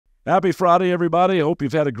Happy Friday, everybody. I hope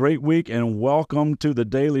you've had a great week, and welcome to the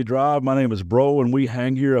Daily Drive. My name is Bro, and we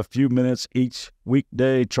hang here a few minutes each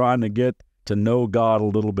weekday trying to get to know God a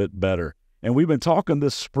little bit better. And we've been talking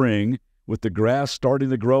this spring with the grass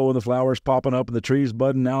starting to grow and the flowers popping up and the trees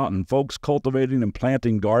budding out and folks cultivating and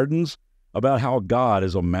planting gardens about how God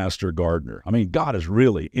is a master gardener. I mean, God is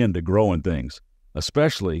really into growing things,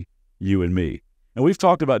 especially you and me. And we've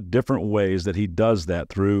talked about different ways that he does that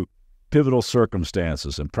through pivotal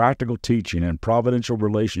circumstances and practical teaching and providential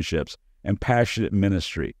relationships and passionate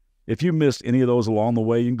ministry. If you missed any of those along the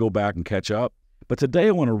way, you can go back and catch up. But today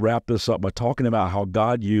I want to wrap this up by talking about how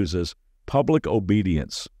God uses public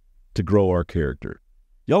obedience to grow our character.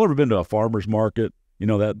 Y'all ever been to a farmer's market? You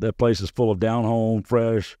know, that place is full of down-home,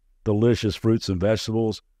 fresh, delicious fruits and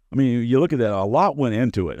vegetables. I mean, you look at that, a lot went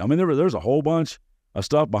into it. I mean, there's a whole bunch of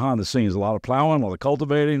stuff behind the scenes, a lot of plowing, a lot of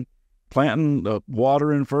cultivating, planting,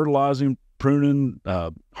 watering, fertilizing, pruning,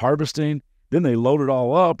 harvesting. Then they load it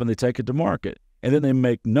all up and they take it to market. And then they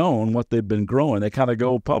make known what they've been growing. They kind of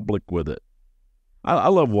go public with it. I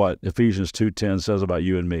love what Ephesians 2:10 says about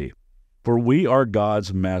you and me. For we are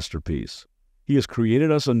God's masterpiece. He has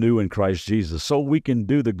created us anew in Christ Jesus so we can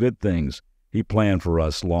do the good things he planned for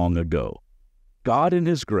us long ago. God in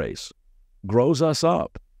his grace grows us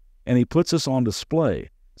up, and he puts us on display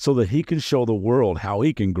so that he can show the world how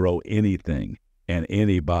he can grow anything and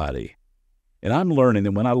anybody. And I'm learning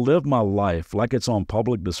that when I live my life like it's on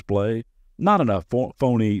public display, not in a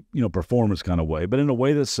phony, performance kind of way, but in a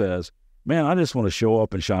way that says, man, I just want to show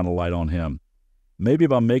up and shine a light on him. Maybe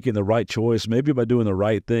by making the right choice, maybe by doing the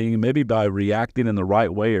right thing, maybe by reacting in the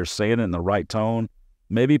right way or saying it in the right tone,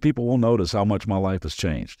 maybe people will notice how much my life has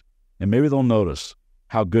changed. And maybe they'll notice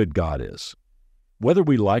how good God is. Whether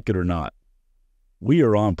we like it or not, we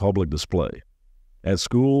are on public display. At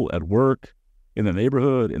school, at work, in the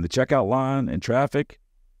neighborhood, in the checkout line, in traffic,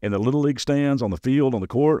 in the Little League stands, on the field, on the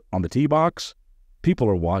court, on the tee box. People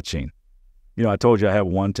are watching. I told you I have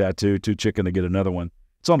one tattoo, too chicken to get another one.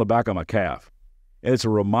 It's on the back of my calf. And it's a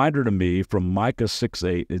reminder to me from Micah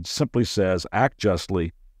 6:8. It simply says, act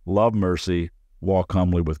justly, love mercy, walk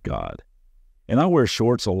humbly with God. And I wear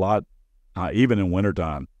shorts a lot, even in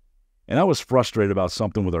wintertime. And I was frustrated about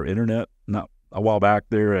something with our internet a while back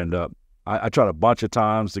there, and I tried a bunch of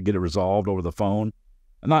times to get it resolved over the phone.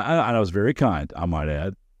 And I was very kind, I might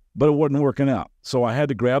add, but it wasn't working out. So I had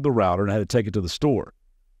to grab the router and I had to take it to the store.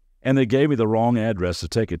 And they gave me the wrong address to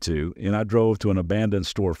take it to, and I drove to an abandoned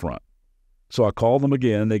storefront. So I called them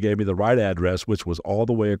again. They gave me the right address, which was all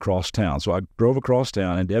the way across town. So I drove across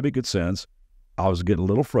town, and Debbie could sense I was getting a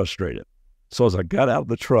little frustrated. So as I got out of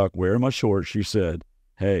the truck wearing my shorts, she said,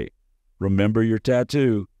 hey, remember your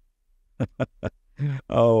tattoo.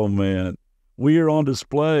 Oh, man. We are on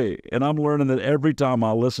display, and I'm learning that every time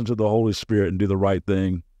I listen to the Holy Spirit and do the right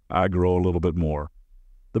thing, I grow a little bit more.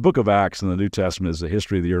 The book of Acts in the New Testament is the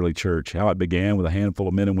history of the early church, how it began with a handful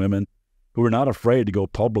of men and women who were not afraid to go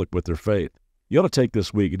public with their faith. You ought to take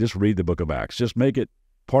this week and just read the book of Acts. Just make it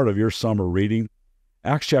part of your summer reading.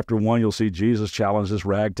 Acts chapter 1, you'll see Jesus challenge this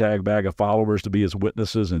ragtag bag of followers to be his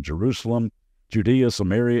witnesses in Jerusalem, Judea,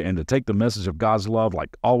 Samaria, and to take the message of God's love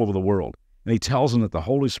like all over the world. And he tells them that the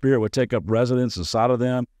Holy Spirit would take up residence inside of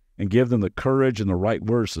them and give them the courage and the right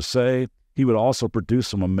words to say. He would also produce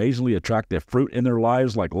some amazingly attractive fruit in their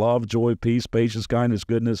lives like love, joy, peace, patience, kindness,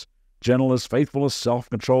 goodness, gentleness, faithfulness,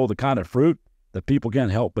 self-control, the kind of fruit that people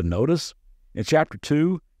can't help but notice. In chapter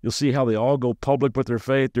 2, you'll see how they all go public with their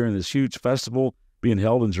faith during this huge festival being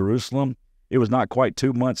held in Jerusalem. It was not quite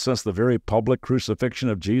 2 months since the very public crucifixion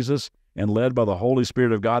of Jesus, and led by the Holy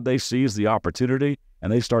Spirit of God, they seized the opportunity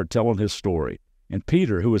and they start telling his story. And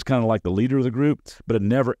Peter, who was kind of like the leader of the group, but had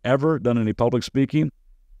never, ever done any public speaking,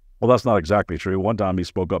 well, that's not exactly true. One time he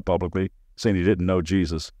spoke up publicly, saying he didn't know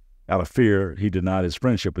Jesus. Out of fear, he denied his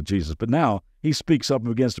friendship with Jesus. But now he speaks up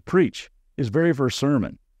and begins to preach his very first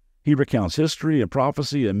sermon. He recounts history and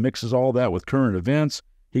prophecy and mixes all that with current events.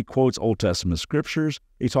 He quotes Old Testament scriptures.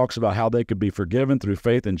 He talks about how they could be forgiven through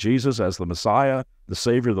faith in Jesus as the Messiah, the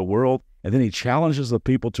Savior of the world. And then he challenges the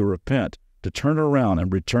people to repent, to turn around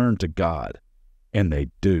and return to God. And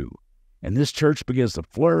they do. And this church begins to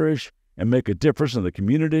flourish and make a difference in the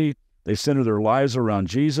community. They center their lives around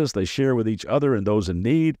Jesus. They share with each other and those in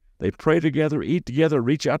need. They pray together, eat together,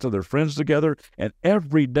 reach out to their friends together. And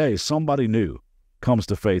every day somebody new comes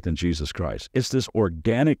to faith in Jesus Christ. It's this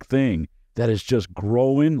organic thing that is just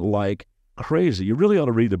growing like crazy. You really ought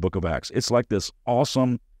to read the book of Acts. It's like this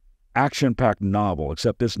awesome action-packed novel,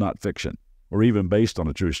 except it's not fiction or even based on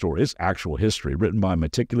a true story. It's actual history written by a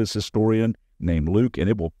meticulous historian named Luke, and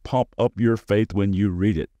it will pump up your faith when you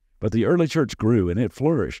read it. But the early church grew and it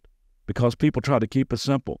flourished because people tried to keep it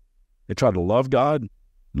simple. They tried to love God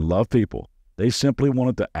and love people. They simply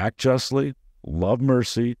wanted to act justly, love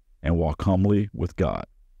mercy, and walk humbly with God.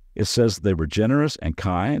 It says they were generous and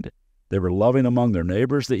kind. They were loving among their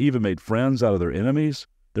neighbors. They even made friends out of their enemies.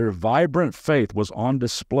 Their vibrant faith was on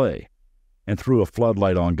display and threw a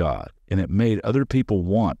floodlight on God, and it made other people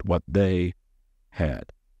want what they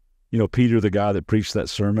had. You know, Peter, the guy that preached that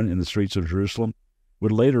sermon in the streets of Jerusalem,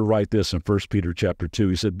 would later write this in 1 Peter chapter 2.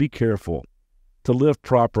 He said, "Be careful to live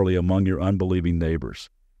properly among your unbelieving neighbors.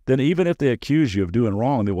 Then even if they accuse you of doing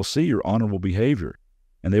wrong, they will see your honorable behavior,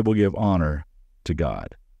 and they will give honor to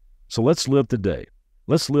God." So let's live today.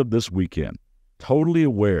 Let's live this weekend, totally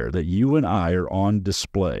aware that you and I are on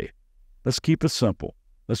display. Let's keep it simple.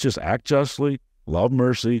 Let's just act justly, love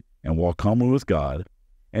mercy, and walk humbly with God,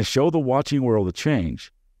 and show the watching world the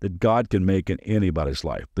change that God can make in anybody's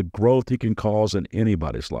life, the growth He can cause in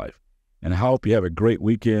anybody's life. And I hope you have a great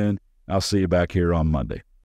weekend. I'll see you back here on Monday.